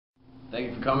Thank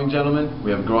you for coming, gentlemen.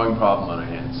 We have a growing problem on our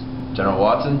hands. General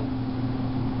Watson,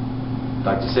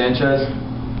 Dr. Sanchez,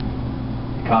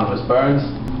 Economist Burns,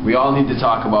 we all need to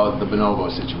talk about the bonobo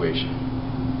situation.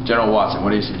 General Watson,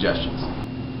 what are your suggestions?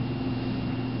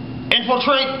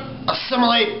 Infiltrate,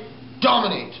 assimilate,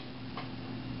 dominate.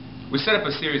 We set up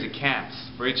a series of camps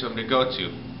for each of them to go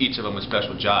to, each of them with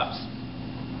special jobs.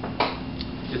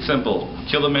 It's simple.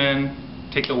 Kill the men,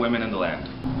 take the women and the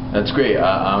land. That's great.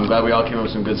 I'm glad we all came up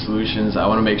with some good solutions. I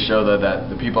want to make sure that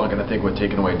the people aren't going to think we're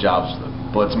taking away jobs from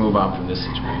them. But let's move on from this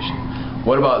situation.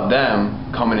 What about them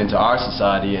coming into our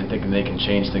society and thinking they can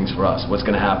change things for us? What's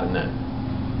going to happen then?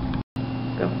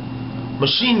 Yeah.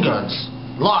 Machine guns.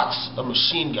 Lots of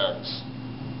machine guns.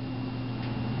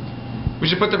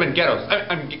 We should put them in ghettos.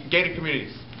 Gated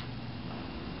communities.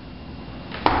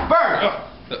 Burn!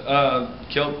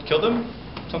 Kill them?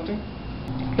 Something?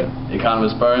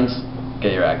 Economist Burns,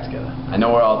 get your act together. I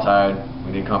know we're all tired.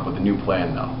 We need to come up with a new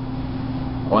plan, though.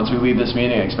 Once we leave this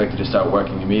meeting, I expect you to start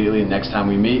working immediately. Next time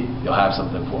we meet, you'll have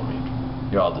something for me.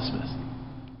 You're all dismissed.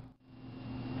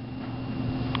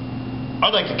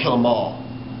 I'd like to kill them all.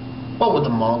 What would the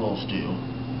Mongols do?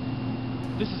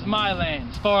 This is my land,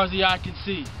 as far as the eye can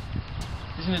see.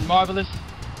 Isn't it marvelous?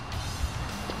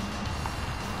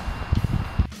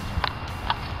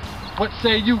 What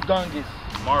say you, Gungus?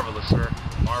 Marvelous, sir.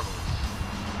 Marvelous.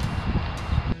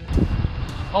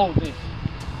 Hold this.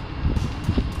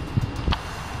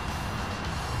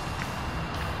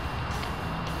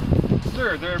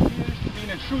 Sir, there appears to be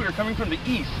an intruder coming from the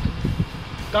east.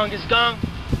 Gungus Gung,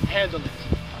 handle it.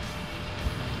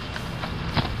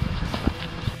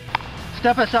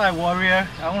 Step aside, warrior.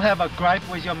 I don't have a gripe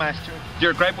with your master.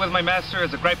 Your gripe with my master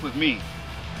is a gripe with me.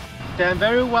 Then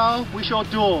very well, we shall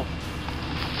duel.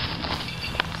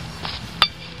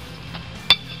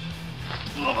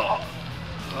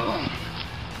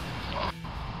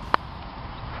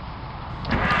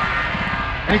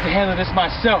 I need to handle this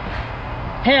myself.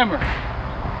 Hammer!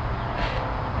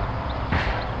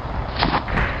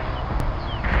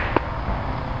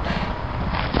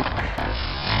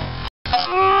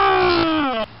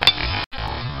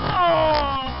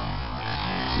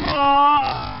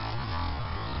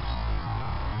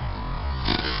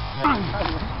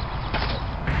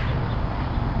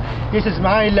 This is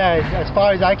my land, as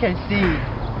far as I can see.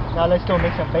 Now let's go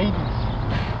make some babies.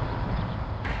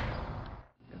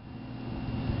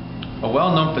 A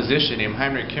well-known physician named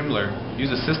Heinrich Himmler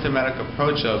used a systematic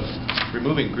approach of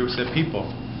removing groups of people.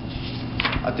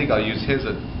 I think I'll use his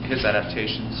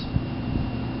adaptations.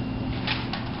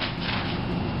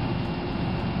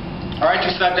 All right,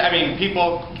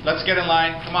 people, let's get in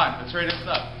line. Come on, let's hurry this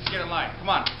up. Let's get in line. Come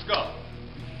on, let's go.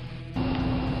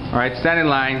 All right, stand in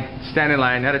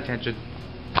line, at attention.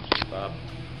 Stop.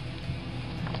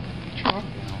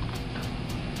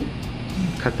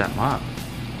 Cut that mop.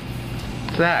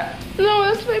 What's that? No,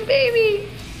 that's my baby.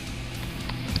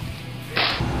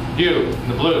 You, in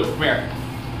the blue, come here.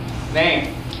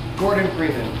 Name? Gordon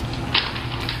Freeman.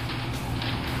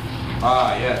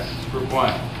 Ah, yes, group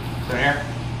 1. Sit here.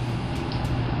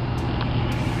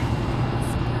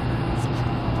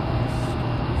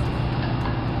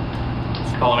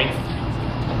 Follow me.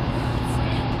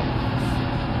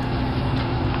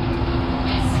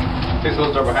 Please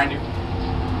close the door behind you.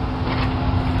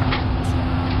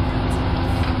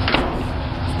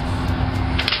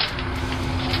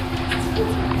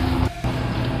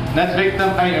 Next victim,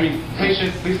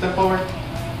 patient, please step forward.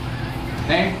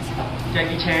 Name?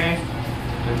 Jackie Chan.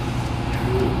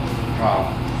 Wow.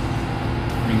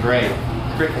 Great.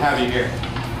 It's great to have you here.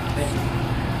 Thank you.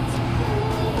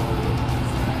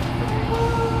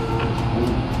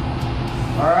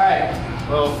 Alright,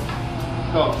 well,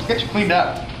 let's go. Let's get you cleaned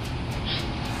up.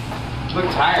 You look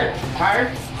tired. You tired?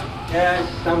 Yes,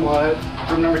 somewhat.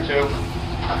 Room number 2.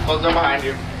 Close the door behind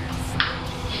you.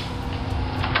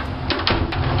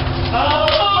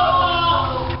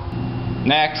 Oh!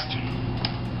 Next.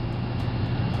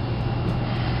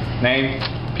 Name?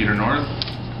 Peter North.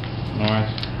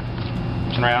 North.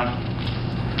 Turn around.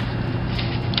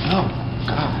 Oh,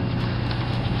 God.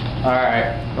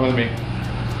 Alright, come with me.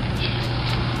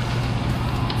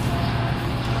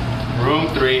 Room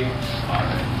 3.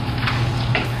 Alright.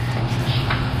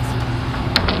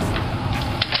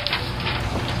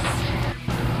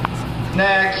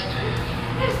 Next.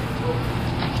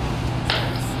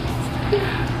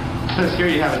 It says here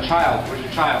you have a child. Where's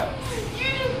your child? You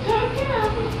just took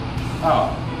him. Oh,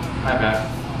 my bad.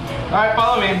 Alright,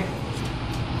 follow me.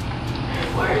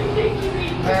 Where are you taking me?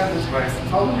 This way.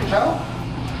 How old is your child?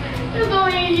 He's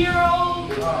only a year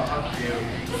old. Oh, how cute.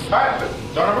 Alright,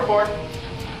 door number 4.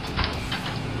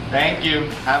 Thank you.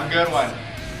 Have a good one.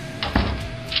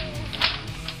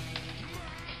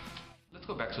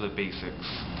 back to the basics,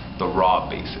 the raw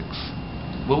basics.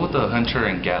 What would the hunter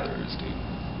and gatherers do?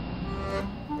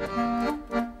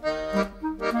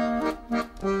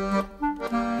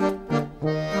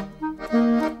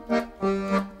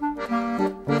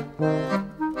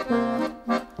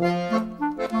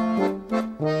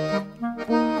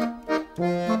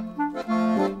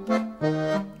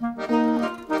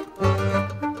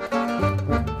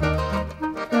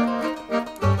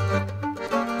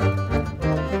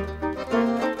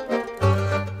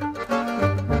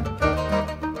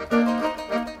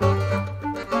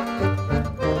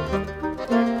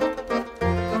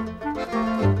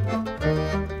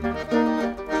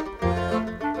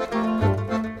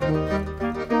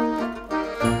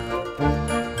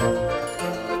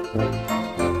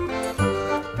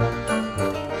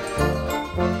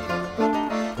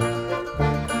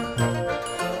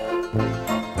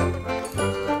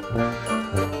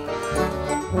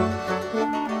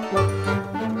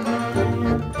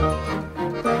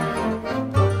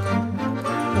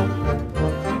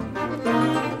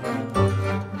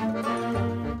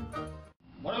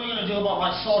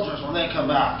 My soldiers when they come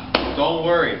back. Don't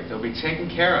worry, they'll be taken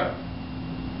care of.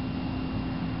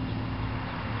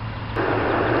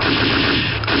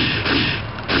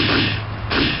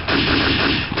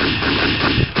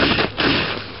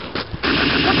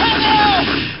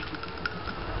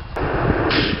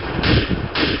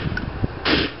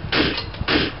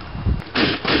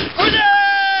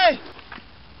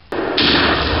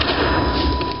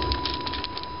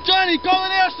 Johnny, call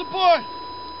an air support!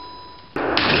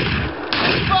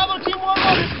 Bravo Team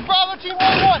 1-1, this is Bravo Team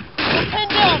 1-1. We're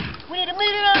pinned down. We need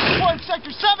immediate air support in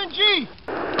Sector 7G.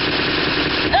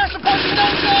 Air support's no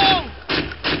go!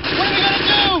 What are we gonna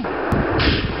do?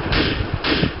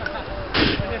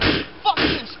 Fuck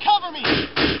this, cover me!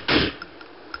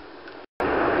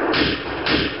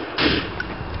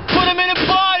 Put him in a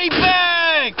body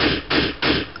bag!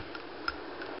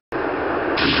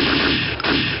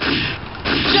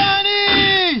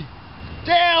 Johnny!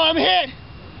 Damn, I'm hit!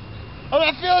 I'm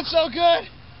not feeling so good.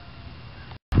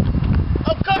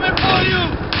 I'm coming for you.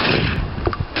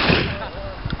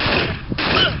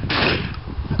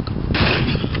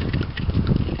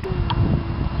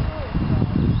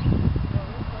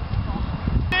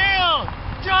 Damn,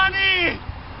 Johnny!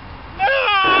 No!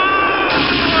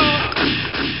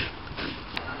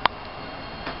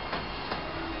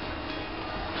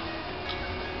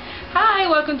 Hi,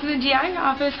 welcome to the GI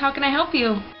office. How can I help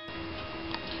you?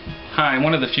 Hi, I'm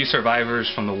one of the few survivors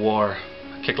from the war.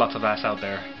 I kicked lots of ass out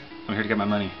there. I'm here to get my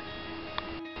money.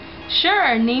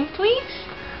 Sure, name please?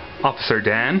 Officer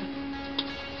Dan.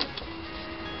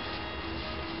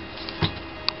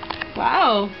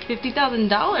 Wow,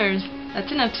 $50,000.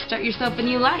 That's enough to start yourself a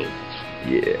new life.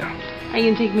 Yeah. Are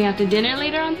you gonna take me out to dinner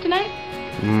later on tonight?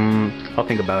 I'll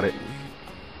think about it.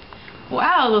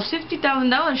 Wow, those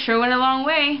 $50,000 sure went a long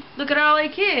way. Look at all the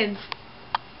kids.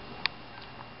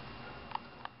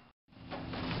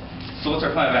 So what's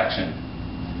our plan of action?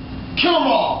 Kill them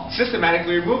all!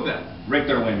 Systematically remove them. Rape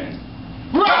their women.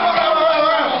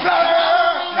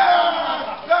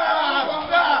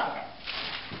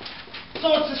 So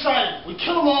it's decided. We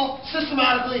kill them all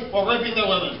systematically while raping their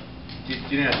women. You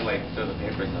didn't have to like throw the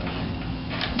papers on.